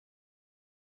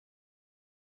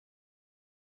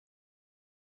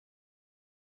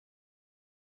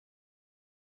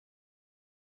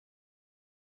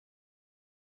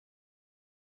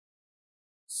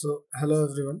Hello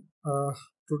everyone.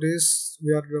 Today's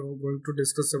we are going to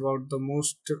discuss about the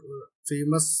most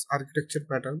famous architecture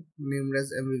pattern named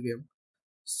as MVVM.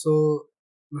 So,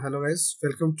 hello guys,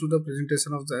 welcome to the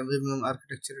presentation of the MVVM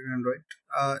architecture in Android.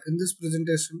 In this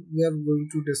presentation, we are going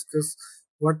to discuss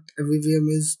what MVVM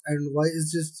is and why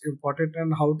is this important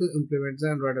and how to implement the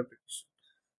Android application.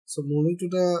 So, moving to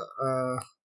the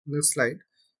next slide.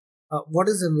 What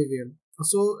is MVVM?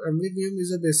 So MVVM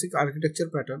is a basic architecture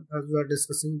pattern as we are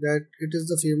discussing that it is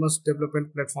the famous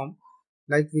development platform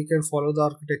like we can follow the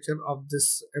architecture of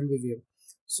this MVVM.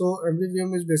 So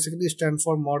MVVM is basically stand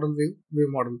for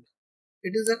Model-View-ViewModel.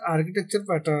 It is an architecture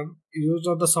pattern used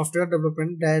on the software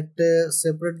development that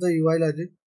separate the UI logic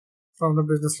from the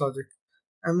business logic.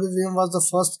 MVVM was the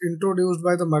first introduced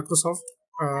by the Microsoft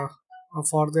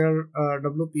for their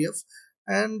WPF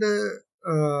and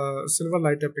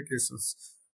Silverlight applications.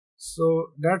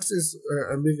 So that is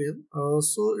MVVM.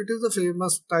 So it is the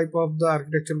famous type of the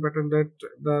architecture pattern that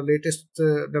the latest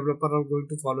developer are going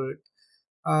to follow it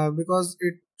because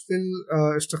it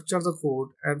will structure the code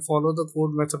and follow the code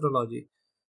methodology.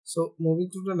 So moving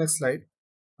to the next slide,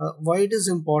 why it is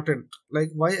important,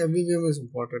 like why MVVM is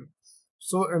important.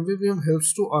 So MVVM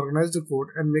helps to organize the code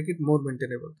and make it more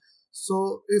maintainable.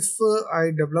 So if I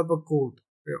develop a code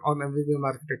on MVVM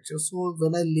architecture, so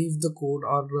when I leave the code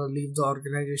or leave the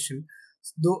organization,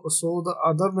 so the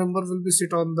other member will be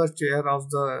sit on the chair of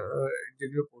the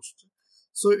engineer post.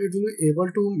 So it will be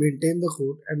able to maintain the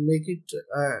code and make it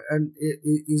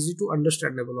easy to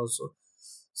understandable also.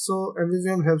 So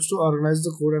MVVM helps to organize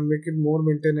the code and make it more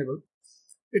maintainable.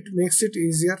 It makes it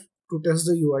easier to test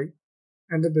the UI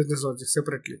and the business logic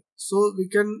separately. So we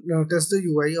can test the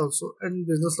UI also and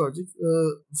business logic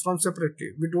from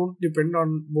separately. We don't depend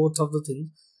on both of the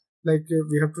things. Like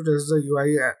we have to test the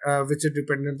UI which is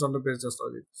dependent on the business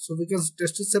logic. So we can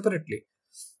test it separately.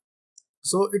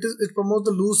 So it promotes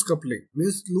the loose coupling,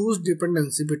 means loose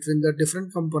dependency between the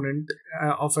different component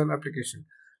of an application.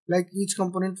 Like each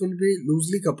component will be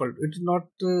loosely coupled. It is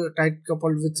not tight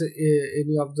coupled with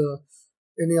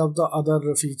any of the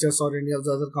other features or any of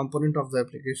the other component of the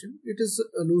application. It is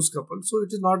loose coupled, so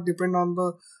it is not depend on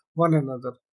the one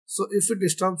another. So if it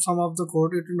disturbs some of the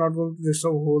code, it is not going to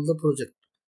disturb whole the project.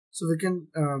 So we can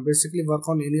basically work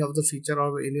on any of the feature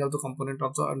or any of the component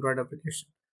of the Android application.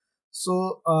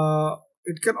 So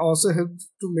it can also help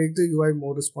to make the UI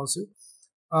more responsive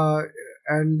uh,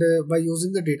 and by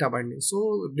using the data binding.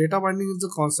 So data binding is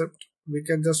the concept. We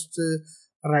can just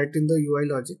write in the UI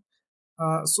logic.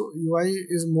 So UI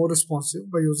is more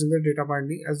responsive by using the data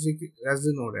binding as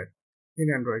we know that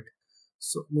in Android.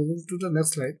 So moving to the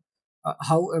next slide,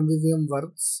 how MVVM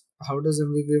works. How does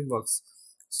MVVM works?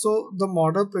 So the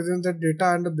model presents the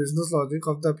data and the business logic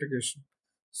of the application.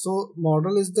 So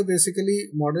model is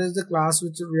the class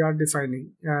which we are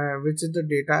defining, which is the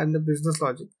data and the business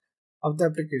logic of the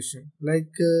application.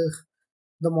 Like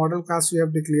the model class we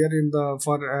have declared in the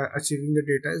for achieving the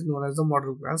data is known as the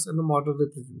model class, and the model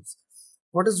represents.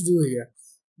 What is view here?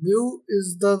 View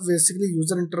is the basically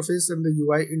user interface and the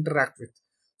UI interact with.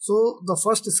 So the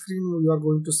first screen you are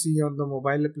going to see on the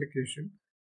mobile application,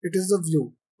 it is the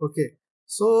view. Okay.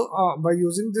 So by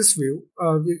using this view,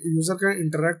 the user can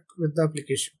interact with the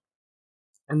application.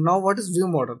 And now what is view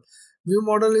model? View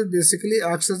model is basically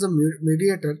acts as a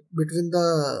mediator between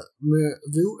the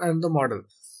view and the model.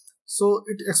 So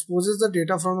it exposes the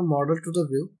data from the model to the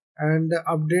view and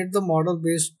update the model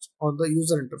based on the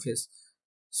user interface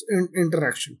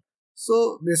interaction.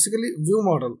 So basically view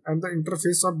model and the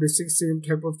interface are basic same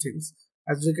type of things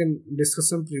as we can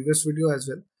discuss in previous video as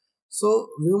well. So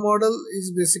view model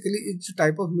is basically each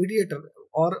type of mediator,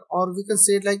 or we can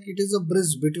say it like it is a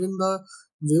bridge between the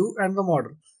view and the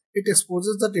model. It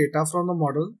exposes the data from the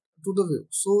model to the view.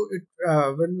 So it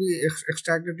when we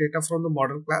extract the data from the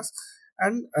model class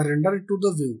and render it to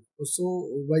the view. So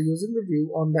by using the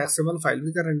view on the XML file,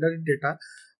 we can render it data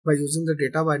by using the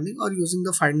data binding or using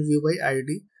the find view by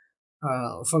ID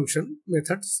function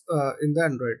methods in the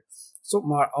Android. So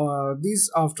these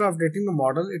after updating the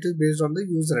model, it is based on the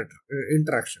user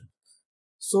interaction.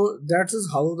 So that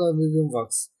is how the MVVM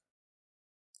works.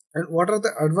 And what are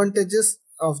the advantages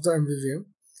of the MVVM?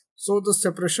 So the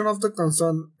separation of the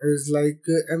concern is like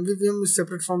MVVM is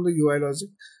separate from the UI logic.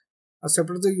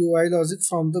 Separate the UI logic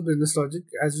from the business logic,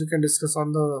 as we can discuss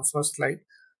on the first slide.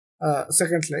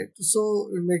 Second slide. So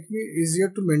making it easier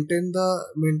to maintain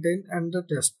and the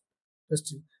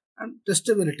testing and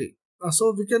testability.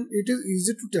 So we can it is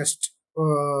easy to test.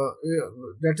 Yeah,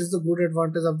 that is the good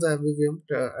advantage of the MVVM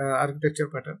architecture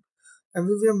pattern.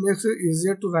 MVVM makes it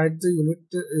easier to write the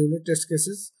unit test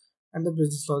cases and the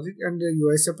business logic and the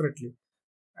UI separately.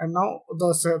 And now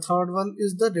the third one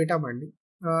is the data binding.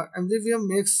 MVVM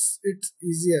makes it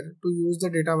easier to use the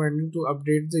data binding to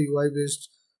update the UI based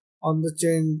on the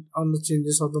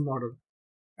changes of the model.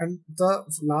 And the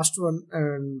last one,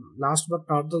 and last but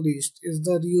not the least, is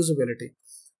the reusability.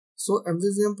 So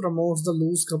MVVM promotes the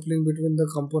loose coupling between the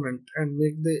component and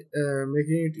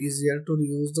making it easier to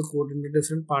reuse the code in a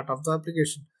different part of the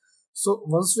application. So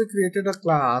once we created a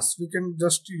class, we can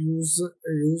just reuse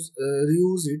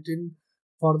it in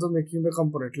for the making the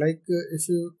component. Like if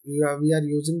we are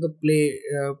using the play,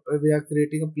 we are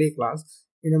creating a play class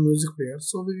in a music player.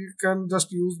 So we can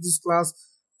just use this class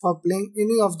for playing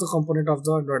any of the component of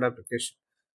the Android application.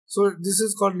 So this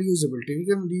is called reusability. We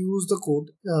can reuse the code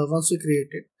once we create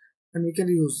it, and we can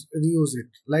reuse it.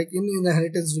 Like in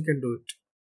inheritance, we can do it.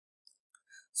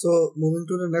 So moving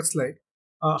to the next slide,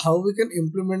 how we can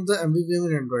implement the MVVM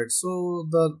in Android. So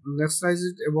the next slide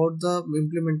is about the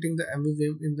implementing the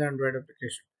MVVM in the Android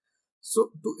application. So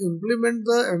to implement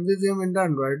the MVVM in the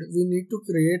Android, we need to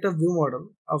create a view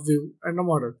model, a view, and a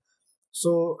model.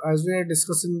 So as we are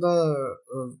discussing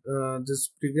the this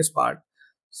previous part,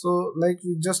 so like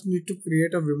we just need to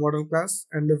create a view model class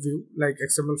and a view like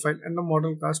XML file and a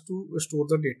model class to store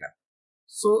the data.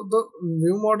 So the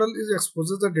view model is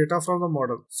exposes the data from the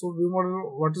model. So view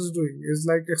model what is doing is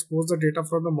like expose the data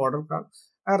from the model class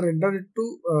and render it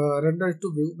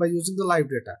to view by using the live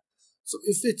data. So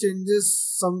if we do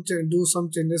some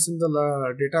changes in the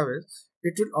database,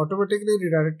 it will automatically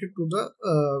redirect it to the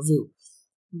view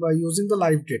by using the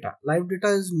live data. Live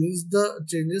data means the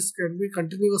changes can be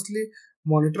continuously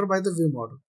monitored by the view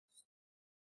model.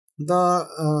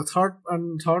 The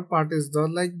third part is the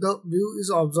like the view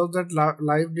is observed that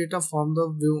live data from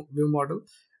the view model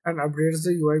and updates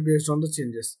the UI based on the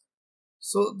changes.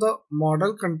 So the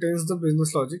model contains the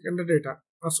business logic and the data.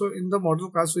 So in the model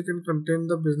class we can contain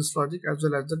the business logic as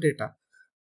well as the data.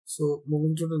 So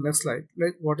moving to the next slide,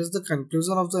 like what is the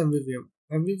conclusion of the MVVM?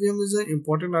 MVVM is an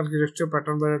important architecture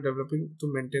pattern by developing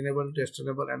to maintainable,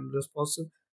 testable, and responsive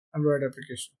Android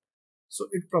application. So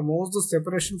it promotes the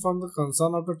separation from the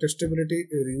concern of the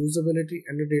testability, reusability,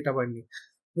 and the data binding.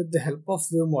 With the help of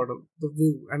view model, the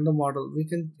view and the model, we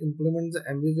can implement the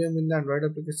MVVM in the Android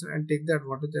application and take the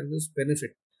advantage and this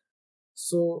benefit.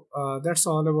 So that's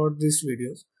all about these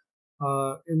videos.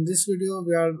 In this video,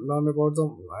 we are learn about the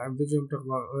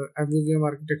MVVM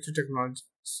architecture technology.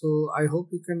 So I hope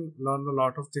you can learn a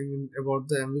lot of things about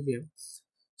the MVVM.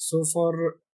 So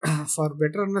for for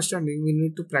better understanding, we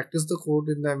need to practice the code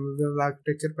in the MVVM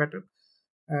architecture pattern,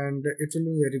 and it will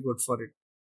be very good for it.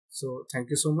 So thank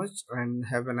you so much, and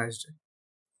have a nice day.